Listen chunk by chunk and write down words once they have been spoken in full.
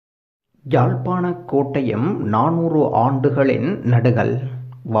யாழ்ப்பாண கோட்டையும் 400 ஆண்டுகளின் நடுகள்.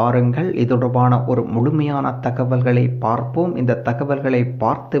 வாருங்கள், இது தொடர்பான ஒரு முழுமையான தகவல்களை பார்ப்போம். இந்த தகவல்களை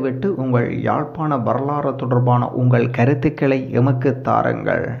பார்த்துவிட்டு உங்கள் யாழ்ப்பாண வரலாறு தொடர்பான உங்கள் கருத்துக்களை எமக்கு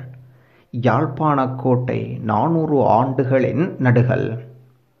தாருங்கள். யாழ்ப்பாண கோட்டை 400 ஆண்டுகளின் நடுகள்.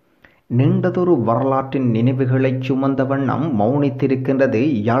 நீண்டதொரு வரலாற்றின் நினைவுகளைச் சுமந்த வண்ணம் மௌனித்திருக்கின்றது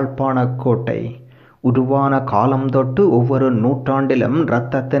யாழ்ப்பாண கோட்டை. உருவான காலம் தொட்டு ஒவ்வொரு நூற்றாண்டிலும்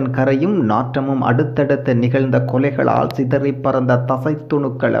இரத்தத்தின் கரையும் நாற்றமும் அடுத்தடுத்து நிகழ்ந்த கொலைகளால் சிதறி பறந்த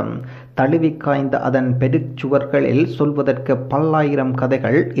தசைத்துணுக்களும் தழுவி காய்ந்த அதன் பெருச்சுவர்களில் சொல்வதற்கு பல்லாயிரம்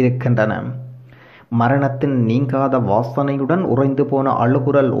கதைகள் இருக்கின்றன. மரணத்தின் நீங்காத வாசனையுடன் உறைந்து போன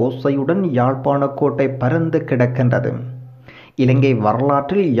அழுகுரல் ஓசையுடன் யாழ்ப்பாண கோட்டை பரந்து கிடக்கின்றது. இலங்கை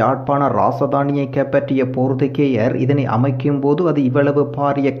வரலாற்றில் யாழ்ப்பாண ராசதானியை கைப்பற்றிய போர்த்துகேயர் இதனை அமைக்கும் போது அது இவ்வளவு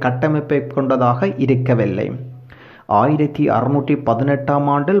பாரிய கட்டமைப்பை கொண்டதாக இருக்கவில்லை. 1618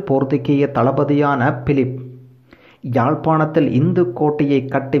 ஆண்டில் போர்த்துகேய தளபதியான பிலிப் யாழ்ப்பாணத்தில் இந்து கோட்டையை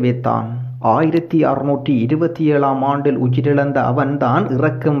கட்டி வைத்தான். 1627 ஆண்டில் உயிரிழந்த அவன்தான்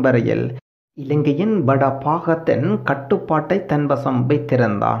இறக்கும் வரையில் இலங்கையின் வட பாகத்தின் கட்டுப்பாட்டை தன்வசம்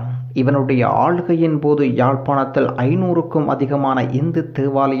வைத்திருந்தான். இவனுடைய ஆளுகையின் போது யாழ்ப்பாணத்தில் 500க்கும் அதிகமான இந்து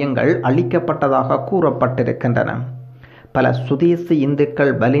தேவாலயங்கள் அழிக்கப்பட்டதாக கூறப்பட்டிருக்கின்றன. பல சுதேசி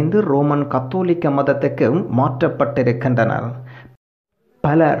இந்துக்கள் வலிந்து ரோமன் கத்தோலிக்க மதத்துக்கு மாற்றப்பட்டிருக்கின்றனர்.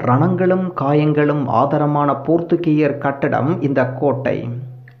 பல ரணங்களும் காயங்களும் ஆதாரமான போர்த்துகேயர் கட்டடம் இந்த கோட்டை.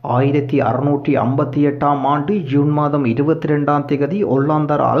 1658 ஆண்டு ஜூன் மாதம் 22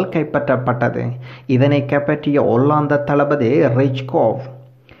 ஒல்லாந்தரால் கைப்பற்றப்பட்டது. இதனை கைப்பற்றிய ஒல்லாந்த தளபதி ரெய்ச்கோவ்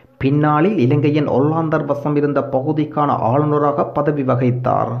பின்னாளில் இலங்கையின் ஒல்லாந்தர் வசம் இருந்த பகுதிக்கான ஆளுநராக பதவி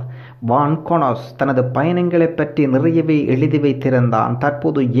வகித்தார். வான் கொனஸ் தனது பயணங்களை பற்றி நிறையவே எழுதி வைத்திருந்தான்.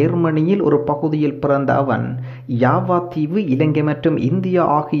 தற்போது ஜெர்மனியில் ஒரு பகுதியில் பிறந்த அவன் யாவா தீவு, இலங்கை மற்றும் இந்தியா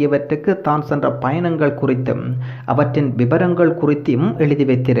ஆகியவற்றுக்கு தான் சென்ற பயணங்கள் குறித்தும் அவற்றின் விவரங்கள் குறித்தும் எழுதி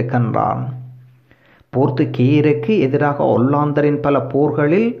வைத்திருக்கின்றான். போர்த்துகேயருக்கு எதிராக ஒல்லாந்தரின் பல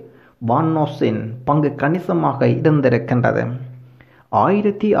போர்களில் வான்னோஸின் பங்கு கணிசமாக இருந்திருக்கின்றது.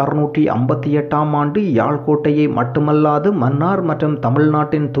 1658 ஆண்டு யாழ்கோட்டையை மட்டுமல்லாது மன்னார் மற்றும்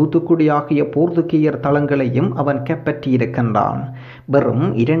தமிழ்நாட்டின் தூத்துக்குடி ஆகிய போர்த்துகேயர் தளங்களையும் அவன் கைப்பற்றியிருக்கின்றான். வெறும்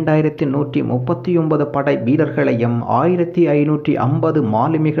 2139 படை வீரர்களையும் 1550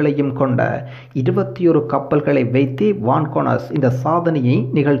 மாலுமிகளையும் கொண்ட 21 கப்பல்களை வைத்து வான்கொனஸ் இந்த சாதனையை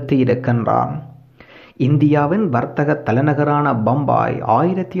நிகழ்த்தியிருக்கின்றான். இந்தியாவின் வர்த்தக தலைநகரான பம்பாய்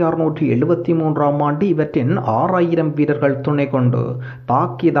 1673 ஆண்டு இவற்றின் 6000 வீரர்கள் துணை கொண்டு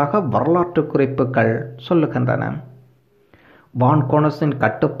தாக்கியதாக வரலாற்று குறிப்புகள் சொல்லுகின்றன. வான்கொனஸின்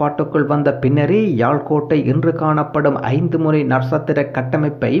கட்டுப்பாட்டுக்குள் வந்த பின்னரே யாழ்கோட்டை இன்று காணப்படும் 5 முறை நட்சத்திர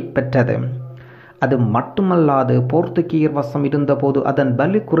கட்டமைப்பை பெற்றது. அது மட்டுமல்லாது போர்த்துகீயர் வசம் இருந்தபோது அதன்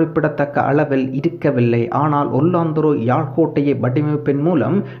வலு குறிப்பிடத்தக்க அளவில் இருக்கவில்லை. ஆனால் ஒல்லாந்தரோ யாழ்கோட்டையை வடிவமைப்பின்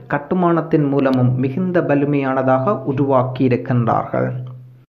மூலம் கட்டுமானத்தின் மூலமும் மிகுந்த வலிமையானதாக உருவாக்கியிருக்கின்றார்கள்.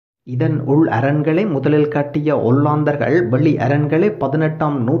 இதன் உள் அரண்களை முதலில் கட்டிய ஒல்லாந்தர்கள் வெளி அரண்களை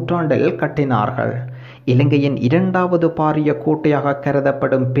 18ஆம் நூற்றாண்டில் கட்டினார்கள். இலங்கையின் 2வது பாரிய கோட்டையாக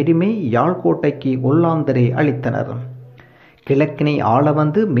கருதப்படும் பெருமை யாழ்கோட்டைக்கு ஒல்லாந்தரே அளித்தனர். கிழக்கினை ஆள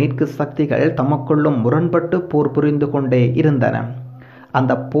வந்து மேற்கு சக்திகள் தமக்குள்ளும் முரண்பட்டு போர் புரிந்து கொண்டே இருந்தன.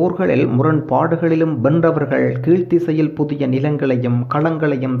 அந்த போர்களில் முரண்பாடுகளிலும் வென்றவர்கள் கீழ்த்திசையில் புதிய நிலங்களையும்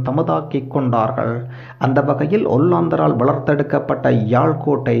களங்களையும் தமதாக்கிக் கொண்டார்கள். அந்த வகையில் ஒல்லாந்தரால் வளர்த்தெடுக்கப்பட்ட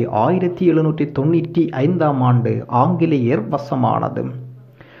யாழ்கோட்டை 1795 ஆண்டு ஆங்கிலேயர் வசமானது.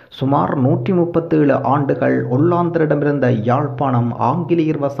 சுமார் 137 ஆண்டுகள் ஒல்லாந்தரிடமிருந்த யாழ்ப்பாணம்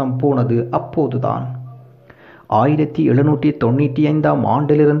ஆங்கிலேயர் வசம் போனது அப்போதுதான். 1795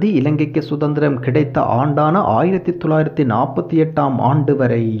 ஆண்டிலிருந்து இலங்கைக்கு சுதந்திரம் கிடைத்த ஆண்டான 1948 ஆண்டு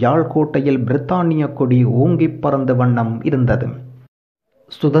வரை யாழ்கோட்டையில் பிரித்தானிய கொடி ஓங்கி பறந்த வண்ணம் இருந்தது.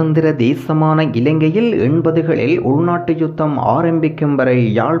 சுதந்திர தேசமான இலங்கையில் 80களில் உள்நாட்டு யுத்தம் ஆரம்பிக்கும் வரை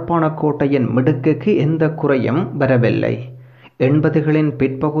யாழ்ப்பாண கோட்டையின் மிடுக்குக்கு எந்த குறையும் வரவில்லை. 80களின்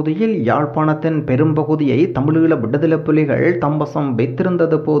பிற்பகுதியில் யாழ்ப்பாணத்தின் பெரும்பகுதியை தமிழீழ விடுதலை புலிகள் தம்பசம்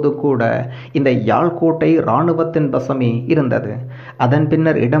வைத்திருந்தது போது கூட இந்த யாழ்கோட்டை இராணுவத்தின் வசமே இருந்தது. அதன்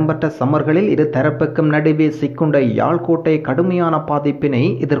பின்னர் இடம்பெற்ற சமர்களில் இரு தரப்புக்கும் நடுவே சிக்குண்ட யாழ்கோட்டை கடுமையான பாதிப்பினை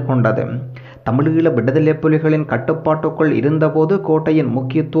எதிர்கொண்டது. தமிழீழ விடுதலை புலிகளின் கட்டுப்பாட்டுக்குள் இருந்தபோது கோட்டையின்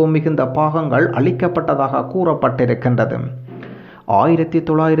முக்கியத்துவம் மிகுந்த பாகங்கள் அளிக்கப்பட்டதாக கூறப்பட்டிருக்கின்றது.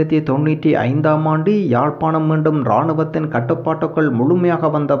 1995 ஆண்டு யாழ்ப்பாணம் மீண்டும் இராணுவத்தின் கட்டுப்பாட்டுக்குள் முழுமையாக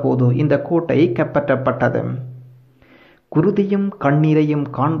வந்தபோது இந்த கோட்டை கைப்பற்றப்பட்டது. குருதியும் கண்ணீரையும்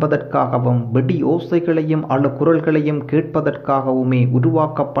காண்பதற்காகவும் வெடி ஓசைகளையும் அழுகுரல்களையும் கேட்பதற்காகவுமே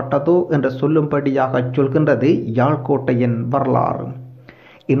உருவாக்கப்பட்டதோ என்று சொல்லும்படியாக சொல்கின்றது யாழ்கோட்டையின் வரலாறு.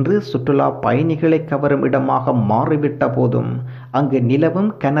 இன்று சுற்றுலா பயணிகளை கவரும் இடமாக மாறிவிட்ட போதும் அங்கு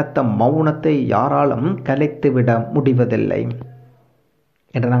நிலவும் கனத்த மௌனத்தை யாராலும் கலைத்துவிட முடிவதில்லை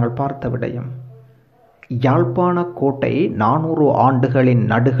என்று நாங்கள் பார்த்த விடயம். யாழ்ப்பாண கோட்டை 400 ஆண்டுகளின்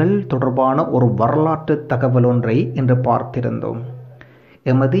நடுகள் தொடர்பான ஒரு வரலாற்று தகவல் ஒன்றை இன்று பார்த்திருந்தோம்.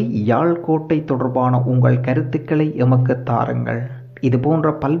 எமது யாழ் கோட்டை தொடர்பான உங்கள் கருத்துக்களை எமக்கு தாருங்கள். இது போன்ற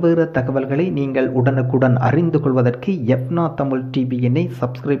பல்வேறு தகவல்களை நீங்கள் உடனுக்குடன் அறிந்து கொள்வதற்கு JAFFNA தமிழ் டிவியினை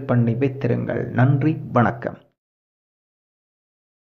சப்ஸ்கிரைப் பண்ணி வைத்திருங்கள். நன்றி, வணக்கம்.